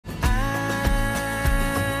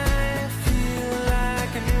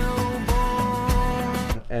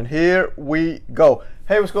And here we go.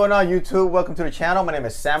 Hey, what's going on, YouTube? Welcome to the channel. My name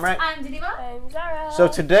is Samurai. I'm Geneva. I'm Zara. So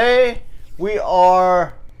today we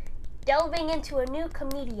are delving into a new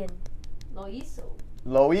comedian, Loyiso.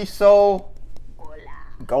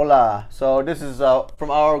 Gola. So this is from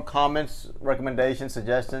our comments, recommendations,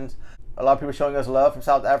 suggestions. A lot of people showing us love from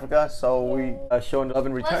South Africa, so we showing love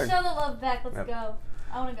in return. Let's show the love back. Let's go.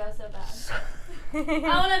 I want to go so bad.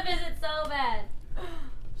 I want to visit so bad.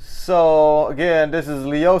 So again, this is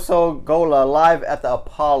Loyiso Gola live at the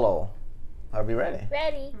Apollo. Are we ready?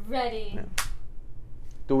 Ready. Yeah.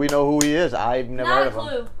 Do we know who he is? I've never heard of him.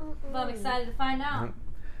 Not a clue, but I'm excited to find out.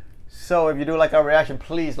 So if you do like our reaction,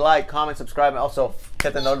 please like, comment, subscribe, and also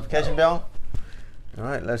hit the notification bell. All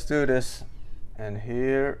right, let's do this. And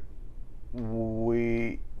here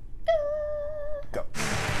we go.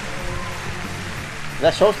 Is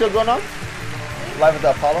that show still going on? Live at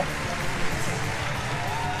the Apollo?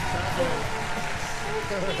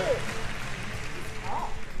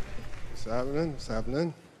 What's happening? What's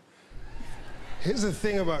happening? Here's the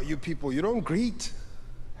thing about you people, you don't greet.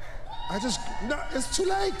 No, it's too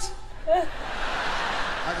late.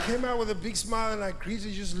 I came out with a big smile and I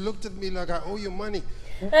greeted you, just looked at me like I owe you money.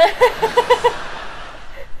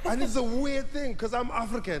 And it's a weird thing, because I'm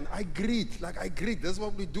African. I greet. That's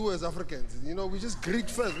what we do as Africans. You know, we just greet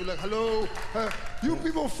first. We're like, hello. You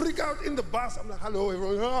people freak out in the bus. I'm like, hello,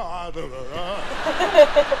 everyone.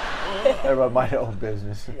 Everybody mind their own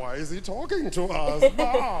business. Why is he talking to us?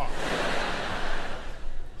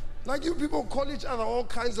 Like, you people call each other all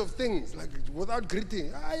kinds of things, like without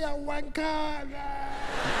greeting. Aya wanka.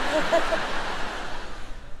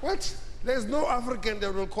 What? There's no African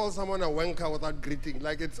that will call someone a wanker without greeting.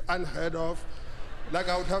 Like, it's unheard of. Like,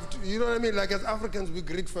 I would have to, you know what I mean? Like, as Africans, we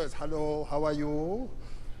greet first. Hello, how are you?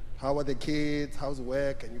 How are the kids? How's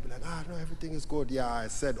work? And you'd be like, no, everything is good. Yeah, I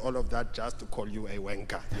said all of that just to call you a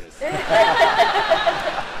wanker. Yes.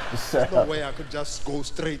 There's no way I could just go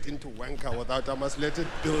straight into wanker without, I must let it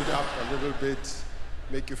build up a little bit,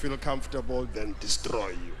 make you feel comfortable, then destroy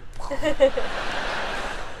you.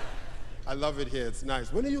 I love it here, it's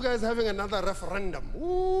nice. When are you guys having another referendum?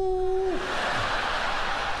 Ooh.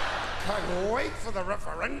 Can't wait for the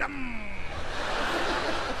referendum.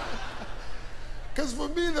 Because for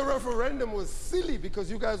me, the referendum was silly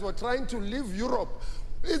because you guys were trying to leave Europe.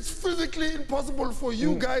 It's physically impossible for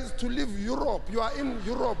you guys to leave Europe. You are in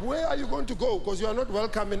Europe. Where are you going to go? Because you are not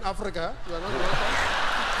welcome in Africa. You are not welcome.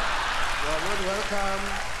 You are not welcome.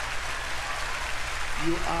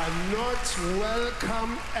 You are not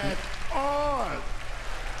welcome at all.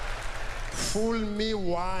 Fool me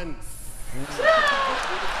once.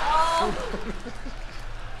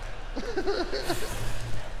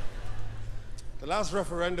 The last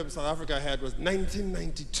referendum South Africa had was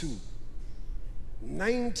 1992.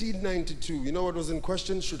 1992. You know what was in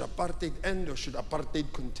question? Should apartheid end or should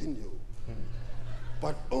apartheid continue?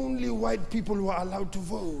 But only white people were allowed to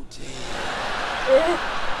vote.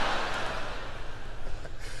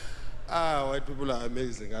 White people are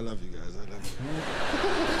amazing. I love you guys. I love you.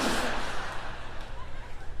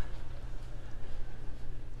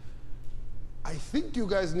 I think you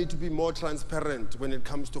guys need to be more transparent when it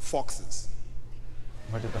comes to foxes.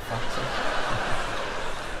 What did the fox say?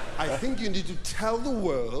 I think you need to tell the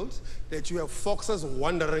world that you have foxes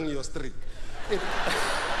wandering your street.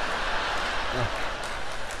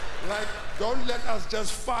 Like, don't let us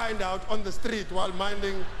just find out on the street while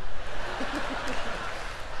minding.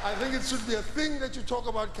 I think it should be a thing that you talk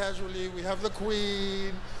about casually. We have the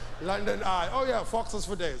Queen, London Eye. Oh yeah, foxes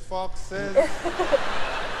for days. Foxes.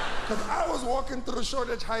 Because I was walking through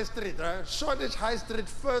Shoreditch High Street, right? Shoreditch High Street,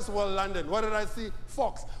 First World London. What did I see?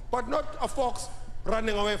 Fox. But not a fox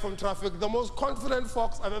running away from traffic. The most confident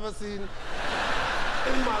fox I've ever seen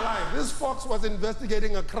in my life. This fox was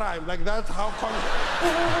investigating a crime. Like, that's how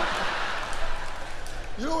confident.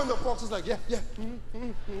 You know when the fox is like, yeah.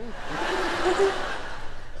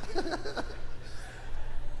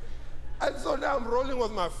 And so now I'm rolling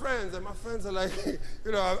with my friends, and my friends are like,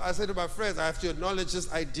 you know, I say to my friends, I have to acknowledge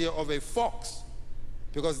this idea of a fox.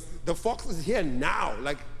 Because the fox is here now.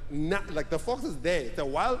 Like the fox is there. It's a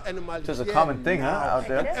wild animal. It's a common thing, out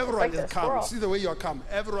there. And everyone like is calm. squirrel. See the way you're calm.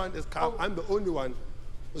 Everyone is calm. I'm the only one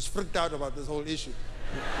who's freaked out about this whole issue.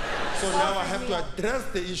 So now I have to address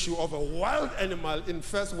the issue of a wild animal in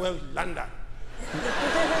First World London.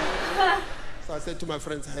 So I said to my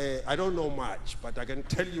friends, hey, I don't know much, but I can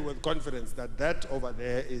tell you with confidence that that over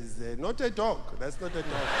there is not a dog. That's not a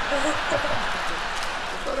dog.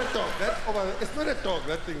 It's not a dog. It's not a dog,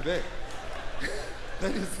 that thing there.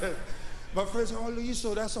 Then he said, my friend said, oh,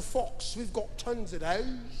 Loyiso, that's a fox. We've got tons of those.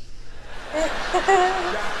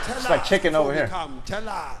 Tell It's like us chicken before over we here. Come, tell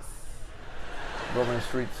us. Roaming the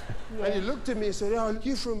streets. And he looked at me and said, "Oh,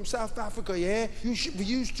 you from South Africa, yeah? You should be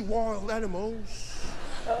used to wild animals."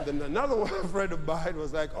 Then another friend of mine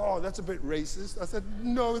was like, "Oh, that's a bit racist." I said,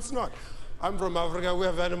 "No, it's not. I'm from Africa, we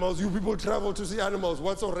have animals. You people travel to see animals.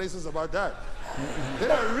 What's so racist about that?"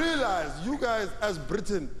 Then I realized you guys as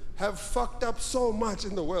Britain have fucked up so much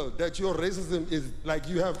in the world that your racism is like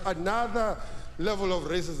you have another level of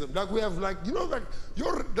racism. Like we have like, you know, like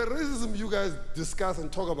the racism you guys discuss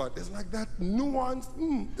and talk about is like that nuance.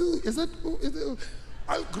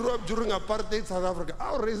 I grew up during apartheid South Africa.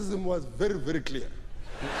 Our racism was very, very clear.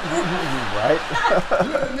 Right? You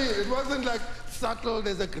know what I mean? It wasn't like subtle,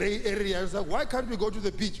 there's a gray area. It's like, why can't we go to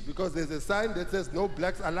the beach? Because there's a sign that says no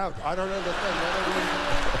blacks allowed. I don't understand.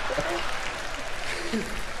 You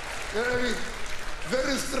know what I mean?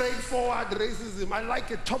 Very straightforward racism. I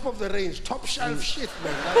like it, top of the range, top shelf shit,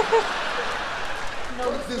 man. Like,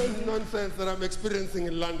 what's this nonsense that I'm experiencing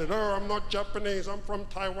in London? Oh, I'm not Japanese, I'm from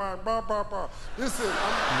Taiwan, blah, blah, blah. Listen,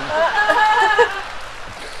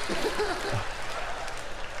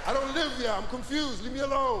 I don't live here, I'm confused, leave me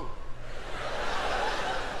alone.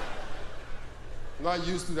 I'm not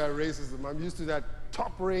used to that racism, I'm used to that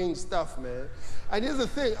top range stuff, man. And here's the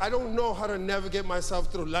thing, I don't know how to navigate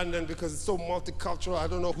myself through London because it's so multicultural. I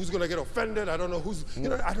don't know who's gonna get offended. I don't know who's, you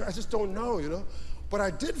know, I just don't know, you know. But I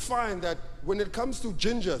did find that when it comes to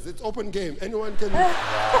gingers, it's open game. Anyone can, no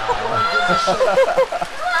one gives a shit.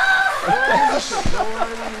 No one gives a shit.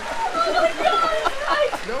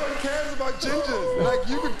 No one cares about gingers. Like,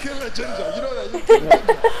 you could kill a ginger, you know that, you kill a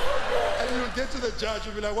ginger. And you'll get to the judge,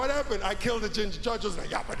 you'll be like, what happened? I killed the ginger. Judge was like,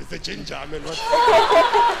 yeah, but it's a ginger. I mean, what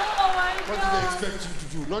do they expect you to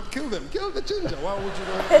do? Not kill them. Kill the ginger. Why would you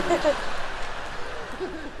not kill them?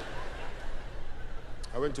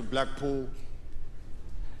 I went to Blackpool.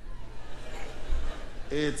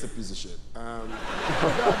 It's a piece of shit. I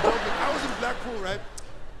was in Blackpool, right?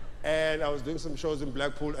 And I was doing some shows in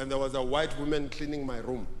Blackpool, and there was a white woman cleaning my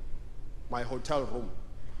room, my hotel room.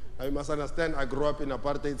 Now, you must understand, I grew up in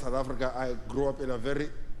apartheid South Africa. I grew up in a very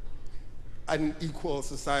unequal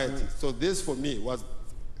society. So this, for me, was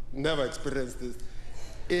never experienced this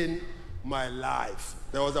in my life.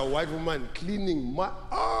 There was a white woman cleaning my,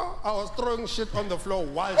 I was throwing shit on the floor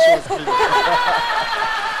while she was cleaning.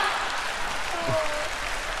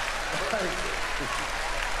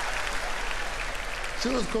 She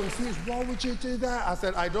was confused. Why would you do that? I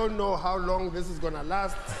said, I don't know how long this is going to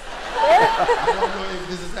last. I don't know if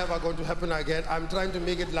this is ever going to happen again. I'm trying to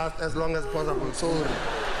make it last as long as possible. Sorry.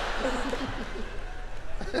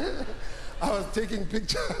 I was taking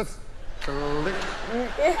pictures. Post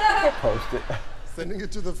it. Sending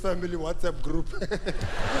it to the family WhatsApp group.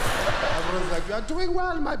 Everyone's like, you are doing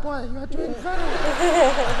well, my boy. You are doing very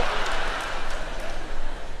well.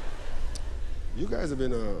 You guys have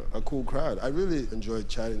been a cool crowd. I really enjoyed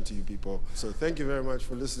chatting to you people. So thank you very much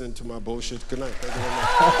for listening to my bullshit. Good night. Thank you very much.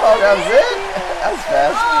 Oh, that was it? That's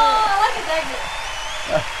fast. Oh, I like his exit.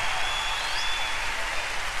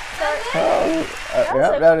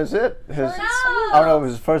 Yeah, that is it. I don't know if it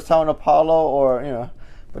was his first time on Apollo or, you know.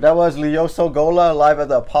 But that was Loyiso Gola live at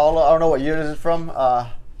the Apollo. I don't know what year this is from.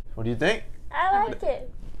 What do you think? I like it.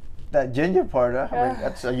 That ginger part, huh? I mean,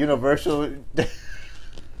 that's a universal...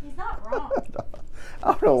 He's not wrong.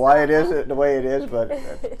 I don't know why it is the way it is, but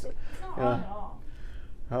It's not wrong at all.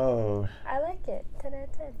 oh. I like it. 10 out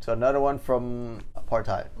of 10. So another one from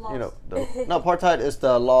apartheid. Laws. You know, no, apartheid is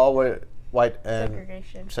the law where white and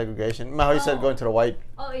segregation. Remember how you said going to the white,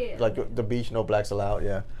 Oh, yeah. like the beach, no blacks allowed.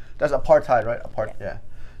 Yeah, that's apartheid, right? Yeah.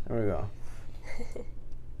 There we go.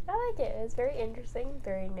 I like it. It's very interesting,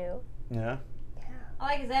 very new. Yeah. I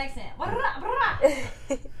like his accent.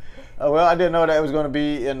 Well, I didn't know that it was going to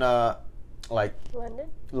be in like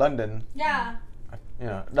London? Yeah. You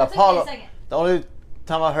know, the That took me a Apollo. second. The only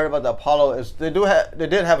time I heard about the Apollo is they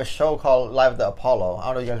did have a show called Live at the Apollo. I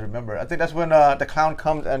don't know if you guys remember. I think that's when the clown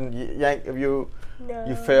comes and yank if you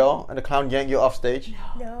fail and the clown yank you off stage.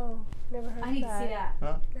 No, never heard of that. I need to see that.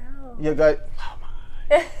 Huh? No. You guys,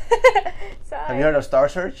 Sorry. have you heard of Star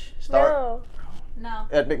Search? No. No.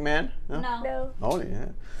 Ed McMahon? No. Holy, yeah.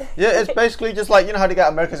 Yeah, it's basically just like, you know how they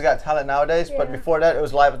got America's Got Talent nowadays, but before that it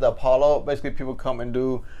was Live at the Apollo. Basically people come and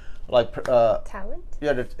do like Talent?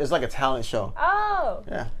 yeah, it's like a talent show. Oh.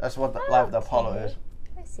 Yeah, that's what Live at the Apollo is.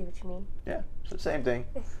 I see what you mean. Yeah, so same thing.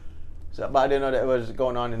 So, but I didn't know that it was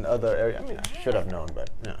going on in other areas. I mean, I should have known, but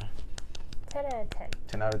yeah. 10 out of 10.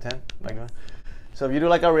 10 out of 10. Like that. So if you do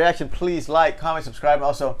like our reaction, please like, comment, subscribe, and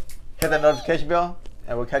also hit that notification bell,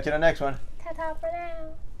 and we'll catch you in the next one. Ta-ta for now.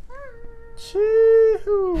 Bye.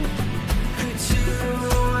 Chee-hoo.